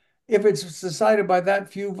 So if it's decided by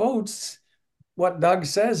that few votes, what Doug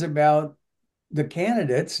says about the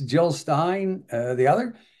candidates, Jill Stein, the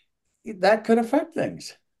other, that could affect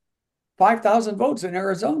things. 5,000 votes in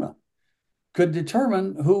Arizona could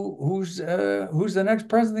determine who's the next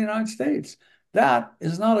president of the United States. That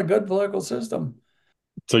is not a good political system.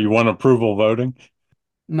 So you want approval voting?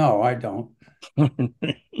 No, I don't.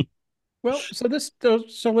 Well,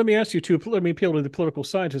 so let me ask you two. Let me appeal to the political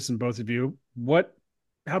scientists in both of you.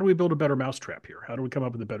 How do we build a better mousetrap here? How do we come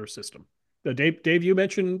up with a better system? Dave, you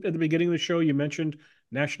mentioned at the beginning of the show, you mentioned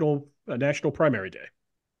national primary day.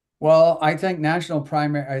 Well, I think national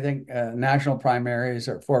primaries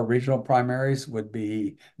or 4 regional primaries would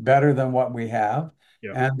be better than what we have.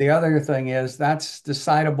 Yeah. And the other thing is that's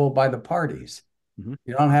decidable by the parties. Mhm.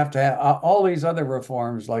 You don't have to have all these other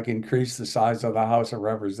reforms, like increase the size of the House of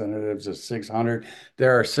Representatives to 600.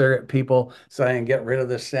 There are people saying get rid of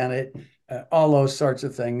the Senate, all those sorts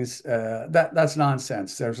of things. That's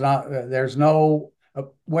nonsense. There's no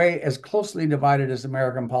way as closely divided as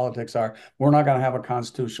American politics are. We're not going to have a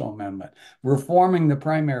constitutional amendment. Reforming the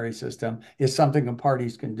primary system is something the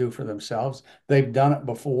parties can do for themselves. They've done it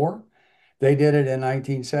before. They did it in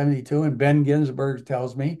 1972, and Ben Ginsburg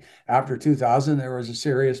tells me after 2000 there was a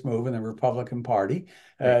serious move in the Republican Party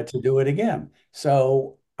Right. to do it again.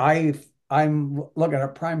 So I'm looking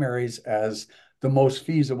at primaries as the most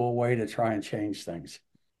feasible way to try and change things.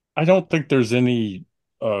 I don't think there's any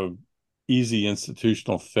uh, easy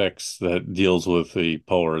institutional fix that deals with the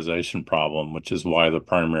polarization problem, which is why the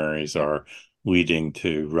primaries are leading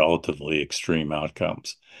to relatively extreme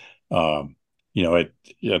outcomes. Um,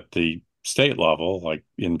 at the state level, like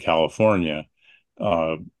in California,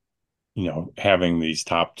 uh, having these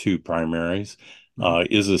top two primaries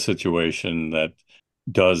is a situation that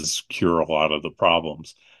does cure a lot of the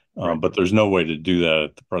problems. Right. But there's no way to do that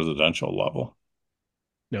at the presidential level.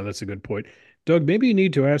 No, that's a good point. Doug, maybe you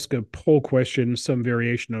need to ask a poll question, some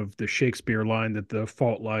variation of the Shakespeare line that the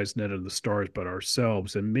fault lies not in the stars but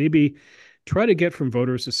ourselves, and maybe try to get from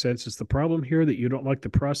voters a sense, is the problem here that you don't like the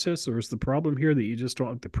process, or is the problem here that you just don't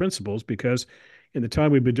like the principles? Because in the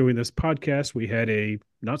time we've been doing this podcast, we had a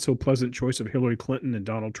not so pleasant choice of Hillary Clinton and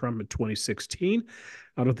Donald Trump in 2016.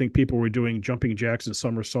 I don't think people were doing jumping jacks and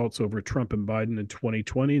somersaults over Trump and Biden in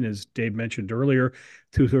 2020. And as Dave mentioned earlier,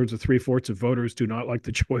 two-thirds or three-fourths of voters do not like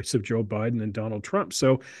the choice of Joe Biden and Donald Trump.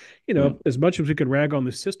 So, as much as we could rag on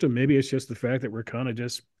the system, maybe it's just the fact that we're kind of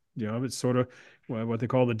just, it's sort of what they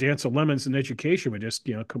call the dance of lemons in education. We're just,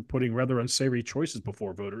 putting rather unsavory choices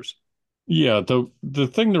before voters. Yeah, the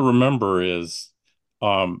thing to remember is,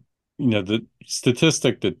 um, the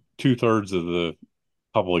statistic that two-thirds of the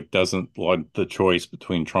public doesn't want the choice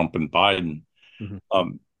between Trump and Biden, Mm-hmm.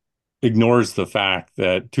 um, ignores the fact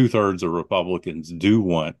that two-thirds of Republicans do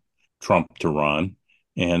want Trump to run,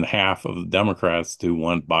 and half of the Democrats do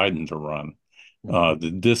want Biden to run. Mm-hmm.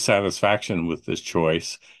 The dissatisfaction with this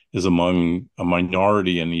choice is among a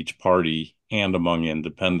minority in each party and among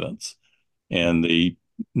independents. And the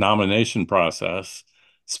nomination process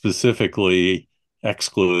specifically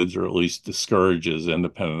excludes or at least discourages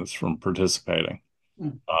independents from participating.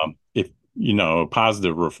 Mm. If a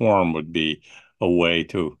positive reform would be a way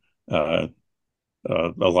to uh,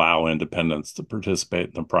 allow independents to participate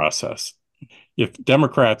in the process. If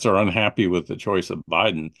Democrats are unhappy with the choice of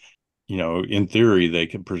Biden, in theory, they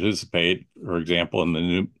could participate, for example, in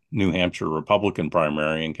the New Hampshire Republican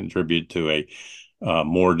primary and contribute to a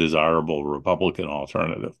more desirable Republican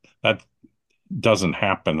alternative. That doesn't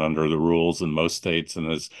happen under the rules in most states and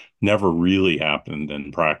has never really happened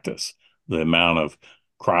in practice. The amount of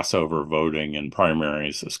crossover voting in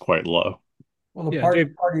primaries is quite low. Well, the Yeah,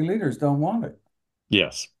 Dave. party leaders don't want it.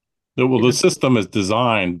 Yes. The system is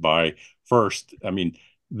designed by first, I mean,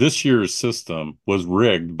 this year's system was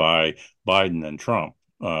rigged by Biden and Trump.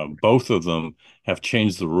 Both of them have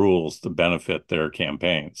changed the rules to benefit their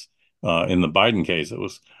campaigns. In the Biden case, it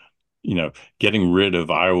was, getting rid of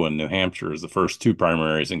Iowa and New Hampshire as the first two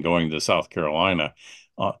primaries and going to South Carolina,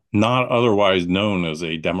 not otherwise known as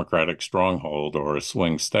a Democratic stronghold or a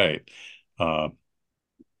swing state. Uh,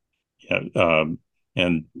 yeah,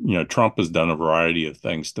 and Trump has done a variety of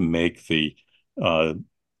things to make the uh,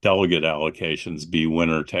 delegate allocations be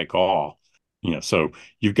winner take all. So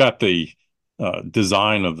you've got the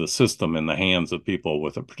design of the system in the hands of people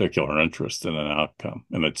with a particular interest in an outcome,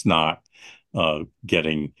 and it's not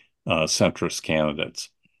getting centrist candidates.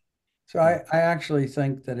 So I actually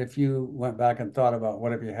think that if you went back and thought about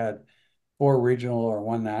what if you had four regional or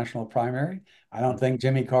one national primary, I don't think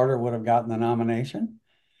Jimmy Carter would have gotten the nomination.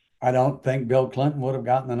 I don't think Bill Clinton would have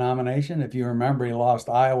gotten the nomination. If you remember, he lost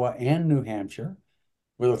Iowa and New Hampshire.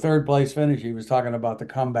 With a third place finish, he was talking about the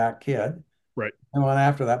comeback kid Right. and went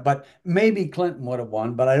after that. But maybe Clinton would have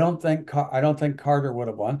won, but I don't think Carter would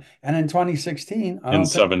have won. And in 2016, I In don't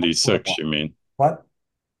think Trump would have 76, won. you mean? What?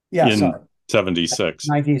 Yeah, In sorry. 76.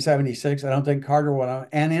 1976, I don't think Carter would have.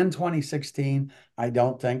 And in 2016, I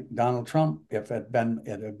don't think Donald Trump, if it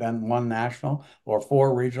had been one national or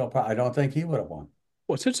four regional, I don't think he would have won.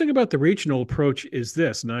 What's interesting about the regional approach is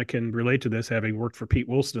this, and I can relate to this having worked for Pete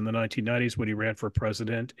Wilson in the 1990s when he ran for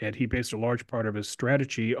president, and he based a large part of his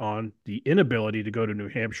strategy on the inability to go to New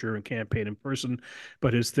Hampshire and campaign in person.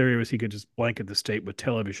 But his theory was he could just blanket the state with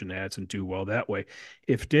television ads and do well that way.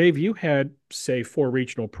 If, Dave, you had, say, four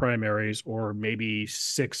regional primaries or maybe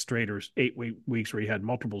 6 straight or 8 weeks where you had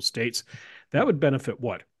multiple states, that would benefit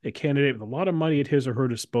what? A candidate with a lot of money at his or her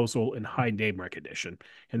disposal and high name recognition.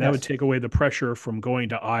 And that would Yes. take away the pressure from going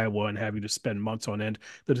to Iowa and having to spend months on end.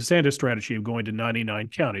 The DeSantis strategy of going to 99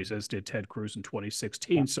 counties, as did Ted Cruz in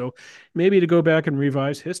 2016. So maybe to go back and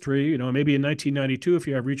revise history, maybe in 1992, if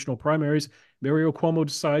you have regional primaries, Mario Cuomo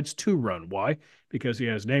decides to run. Why? Because he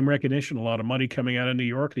has name recognition, a lot of money coming out of New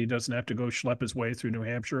York, and he doesn't have to go schlep his way through New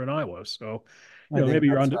Hampshire and Iowa. So, I think maybe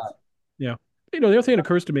you're that's on. Yeah. The other thing that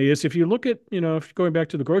occurs to me is if you look at, if going back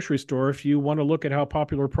to the grocery store, if you want to look at how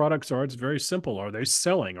popular products are, it's very simple. Are they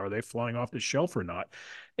selling? Are they flying off the shelf or not?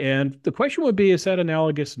 And the question would be, is that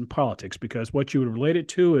analogous in politics? Because what you would relate it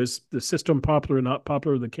to is the system popular or not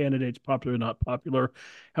popular, the candidates popular or not popular.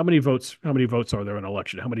 How many votes are there in an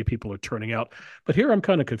election? How many people are turning out? But here I'm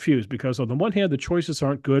kind of confused because on the one hand, the choices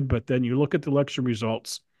aren't good, but then you look at the election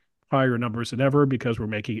results, higher numbers than ever because we're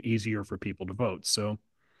making it easier for people to vote. So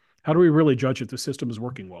how do we really judge if the system is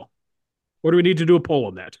working well? Or do we need to do a poll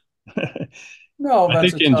on that? No, I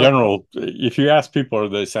that's think a in tough. general, if you ask people, are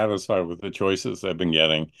they satisfied with the choices they've been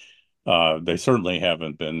getting? They certainly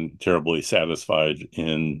haven't been terribly satisfied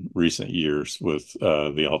in recent years with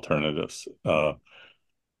the alternatives.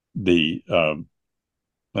 The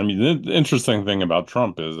I mean, the interesting thing about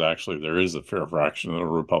Trump is actually there is a fair fraction of the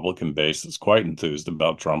Republican base that's quite enthused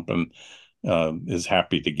about Trump and is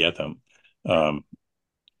happy to get him. Um,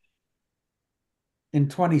 In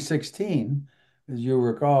 2016, as you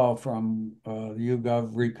recall from the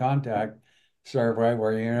YouGov Recontact survey,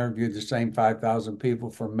 where you interviewed the same 5,000 people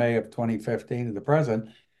from May of 2015 to the present,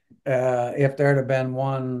 if there had been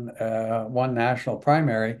one national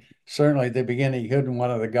primary, certainly at the beginning, you couldn't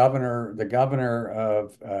one of the governor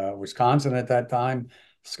of Wisconsin at that time,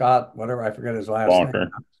 Scott, whatever, I forget his last name. Walker.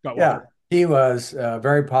 Scott Yeah, Walker. he was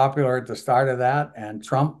very popular at the start of that, and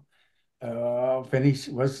Trump finish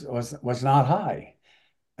was not high.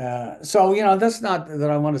 So that's not that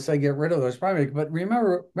I want to say get rid of those primaries, but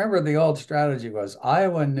remember the old strategy was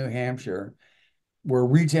Iowa and New Hampshire were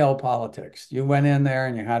retail politics. You went in there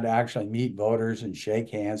and you had to actually meet voters and shake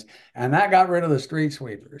hands, and that got rid of the street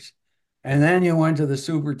sweepers. And then you went to the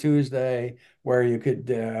Super Tuesday where you could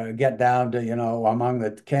get down to, among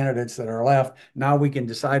the candidates that are left. Now we can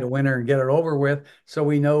decide a winner and get it over with, so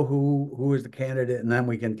we know who is the candidate, and then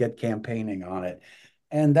we can get campaigning on it.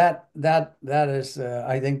 And that is,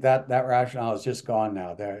 I think that rationale is just gone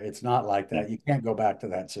now. There, it's not like that. You can't go back to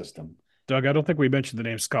that system. Doug, I don't think we mentioned the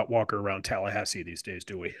name Scott Walker around Tallahassee these days,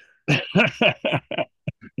 do we?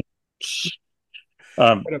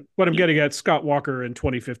 um, What I'm getting at, Scott Walker in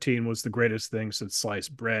 2015 was the greatest thing since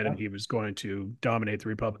sliced bread, and he was going to dominate the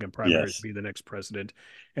Republican primary to yes, be the next president.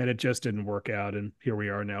 And it just didn't work out. And here we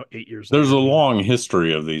are now, 8 years there's a later. long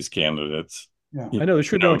history of these candidates. Yeah. I know there You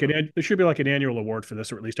should be know, like an annual award for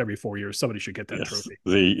this, or at least every 4 years. Somebody should get that yes, trophy.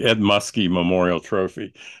 the Ed Muskie Memorial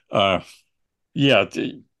Trophy. Yeah,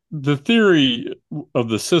 the theory of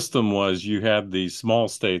the system was you had these small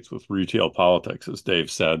states with retail politics, as Dave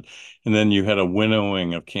said, and then you had a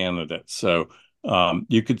winnowing of candidates. So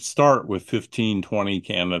you could start with 15, 20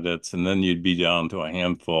 candidates, and then you'd be down to a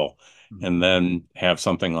handful, Mhm. and then have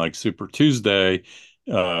something like Super Tuesday,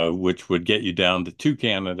 which would get you down to two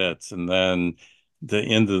candidates, and then the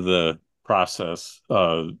end of the process,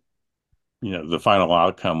 the final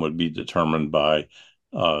outcome would be determined by,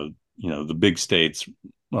 uh, the big states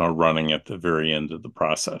running at the very end of the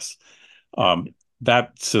process. Yeah.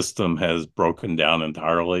 That system has broken down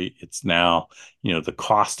entirely. It's now, the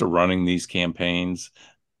cost of running these campaigns.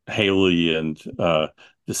 Haley and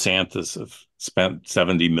DeSantis have spent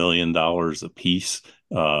 $70 million a piece.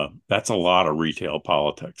 That's a lot of retail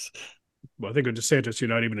politics. Well, I think with DeSantis, you're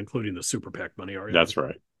not even including the super PAC money, are you? That's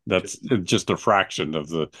right. That's just a fraction of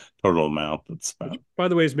the total amount that's Which, spent. by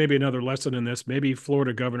the way, is maybe another lesson in this. Maybe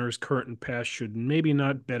Florida governors, current and past, should maybe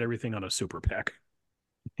not bet everything on a super PAC.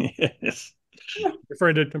 Yes.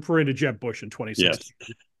 Referring to Jeb Bush in Yes. 2016,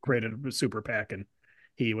 he created a super PAC, and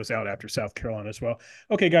he was out after South Carolina as well.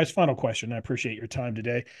 Okay, guys, final question. I appreciate your time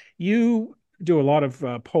today. You do a lot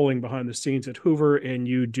of polling behind the scenes at Hoover, and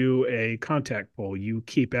you do a contact poll. You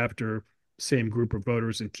keep after same group of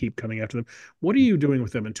voters and keep coming after them. What are you doing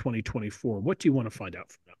with them in 2024? What do you want to find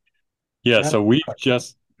out from them? Yeah, That's so we've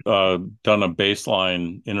just done a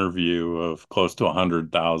baseline interview of close to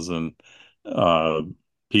 100,000 uh,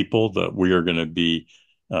 people that we are going to be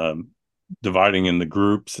um, dividing into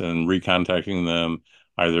groups and recontacting them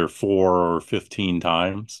either 4 or 15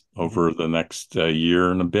 times Mhm. over the next year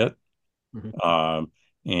and a bit. Mhm. Um,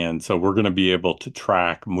 and so we're going to be able to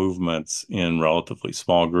track movements in relatively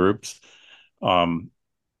small groups. Um,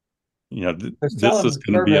 Just tell this them is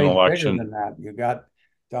the going to be an survey is bigger election. than that.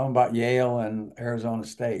 Tell them about Yale and Arizona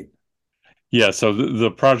State. Yeah, so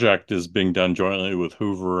the project is being done jointly with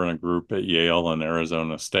Hoover and a group at Yale and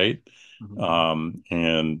Arizona State. Mhm.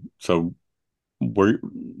 And so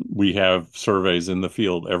we have surveys in the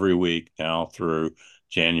field every week now through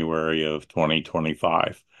January of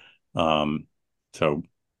 2025. Um, so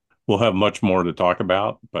we'll have much more to talk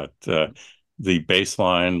about, but the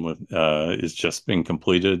baseline is just being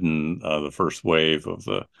completed, and the first wave of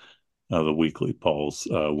the weekly polls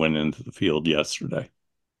went into the field yesterday.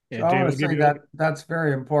 So And I Dave want will to give say you that that's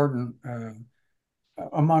very important.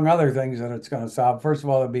 among other things that it's going to solve, first of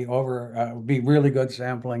all, it'd be really good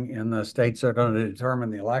sampling in the states that are going to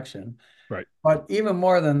determine the election. Right. But even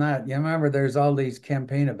more than that, you remember there's all these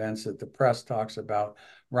campaign events that the press talks about.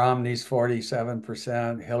 Romney's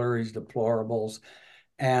 47%, Hillary's deplorables.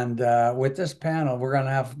 And with this panel, we're going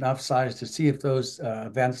to have enough size to see if those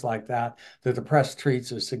events like that the press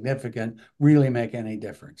treats as significant really make any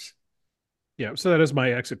difference. Yeah, so that is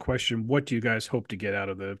my exit question. What do you guys hope to get out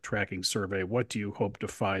of the tracking survey? What do you hope to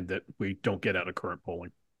find that we don't get out of current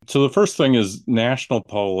polling? So the first thing is national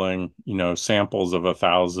polling, samples of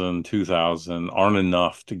 1,000, 2,000 aren't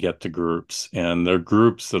enough to get to groups. And there are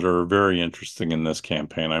groups that are very interesting in this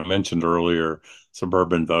campaign. I mentioned earlier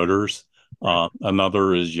suburban voters. Right.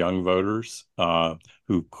 Another is young voters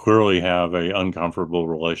who clearly have an uncomfortable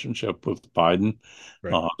relationship with Biden.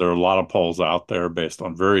 Right. There are a lot of polls out there based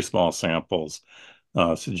on very small samples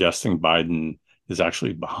suggesting Biden is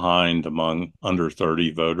actually behind among under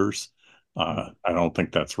 30 voters. I don't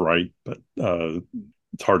think that's right, but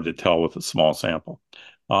it's hard to tell with a small sample.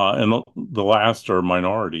 And the last are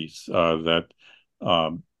minorities that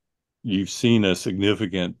you've seen a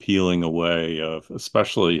significant peeling away of,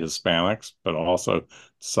 especially Hispanics, but also to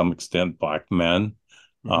some extent Black men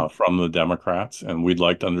from the Democrats. And we'd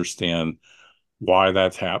like to understand why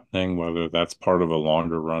that's happening, whether that's part of a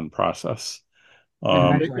longer run process.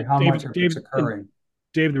 And actually, how much of it's occurring.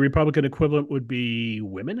 Dave, the Republican equivalent would be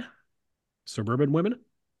women, suburban women?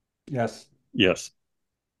 Yes. Yes.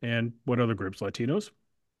 And what other groups? Latinos?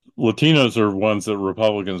 Latinos are ones that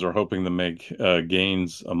Republicans are hoping to make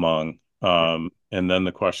gains among. And then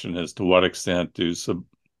the question is, to what extent do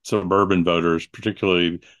suburban voters,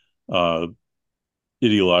 particularly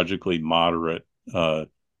ideologically moderate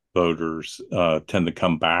voters, tend to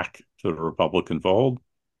come back to the Republican fold?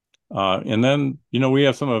 And then, we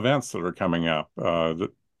have some events that are coming up that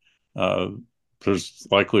there's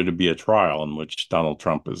likely to be a trial in which Donald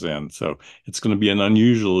Trump is in. So it's going to be an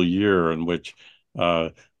unusual year in which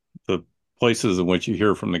the places in which you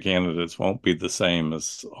hear from the candidates won't be the same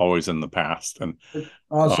as always in the past. And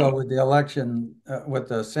also with the election, with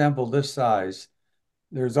the sample this size,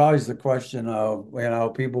 there's always the question of,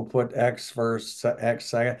 people put X first, X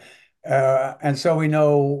second. And so we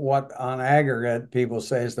know what on aggregate people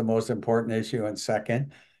say is the most important issue and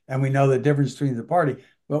second. And we know the difference between the party.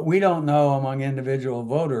 But we don't know among individual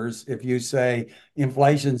voters if you say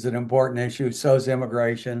inflation's an important issue, so's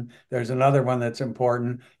immigration. There's another one that's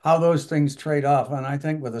important, how those things trade off. And I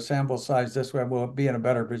think with a sample size this way, we'll be in a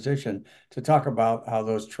better position to talk about how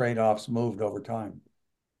those trade-offs moved over time.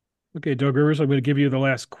 Okay, Doug Rivers, I'm going to give you the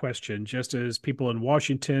last question. Just as people in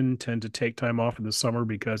Washington tend to take time off in the summer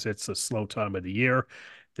because it's a slow time of the year,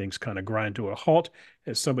 things kind of grind to a halt.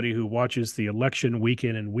 As somebody who watches the election week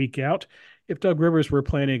in and week out, if Doug Rivers were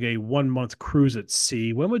planning a 1-month cruise at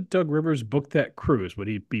sea, when would Doug Rivers book that cruise? Would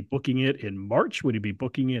he be booking it in March? Would he be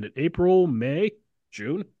booking it in April, May,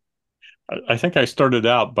 June? I think I started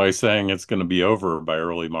out by saying it's going to be over by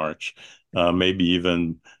early March, maybe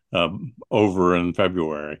even over in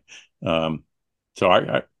February. So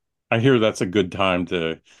I hear that's a good time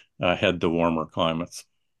to head to warmer climates.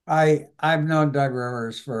 I've known Doug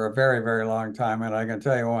Rivers for a very, very long time, and I can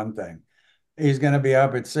tell you one thing. He's going to be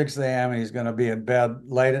up at 6 a.m. He's going to be in bed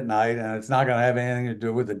late at night, and it's not going to have anything to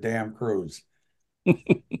do with the damn cruise.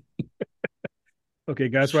 Okay,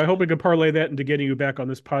 guys. Well, I hope we can parlay that into getting you back on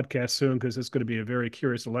this podcast soon, because it's going to be a very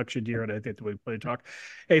curious election year, and I think that we play talk.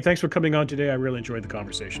 Hey, thanks for coming on today. I really enjoyed the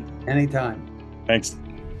conversation. Anytime. Thanks,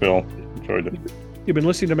 Bill. Enjoyed it. You've been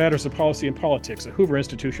listening to Matters of Policy and Politics, a Hoover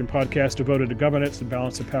Institution podcast devoted to governance and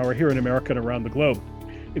balance of power here in America and around the globe.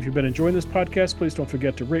 If you've been enjoying this podcast, please don't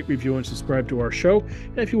forget to rate, review, and subscribe to our show.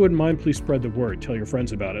 And if you wouldn't mind, please spread the word. Tell your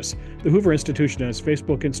friends about us. The Hoover Institution has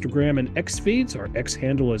Facebook, Instagram, and X feeds. Our X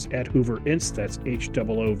handle is @HooverInst. That's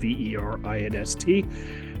HOOVERINST.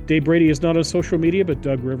 Dave Brady is not on social media, but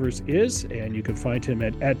Doug Rivers is, and you can find him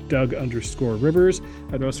at @Doug_Rivers.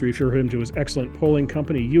 I'd also refer him to his excellent polling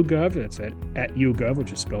company, YouGov. That's at YouGov,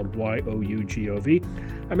 which is spelled YOUGOV.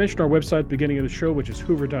 I mentioned our website at the beginning of the show, which is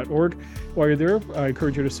hoover.org. While you're there, I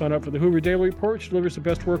encourage you to sign up for the Hoover Daily Report, which delivers the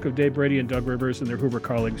best work of Dave Brady and Doug Rivers and their Hoover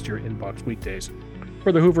colleagues to your inbox weekdays.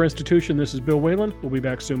 For the Hoover Institution, this is Bill Whalen. We'll be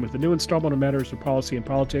back soon with a new installment of Matters of Policy and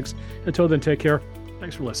Politics. Until then, take care.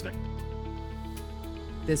 Thanks for listening.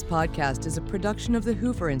 This podcast is a production of the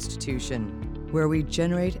Hoover Institution, where we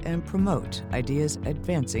generate and promote ideas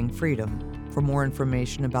advancing freedom. For more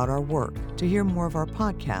information about our work, to hear more of our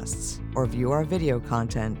podcasts, or view our video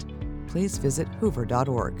content, please visit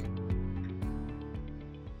hoover.org.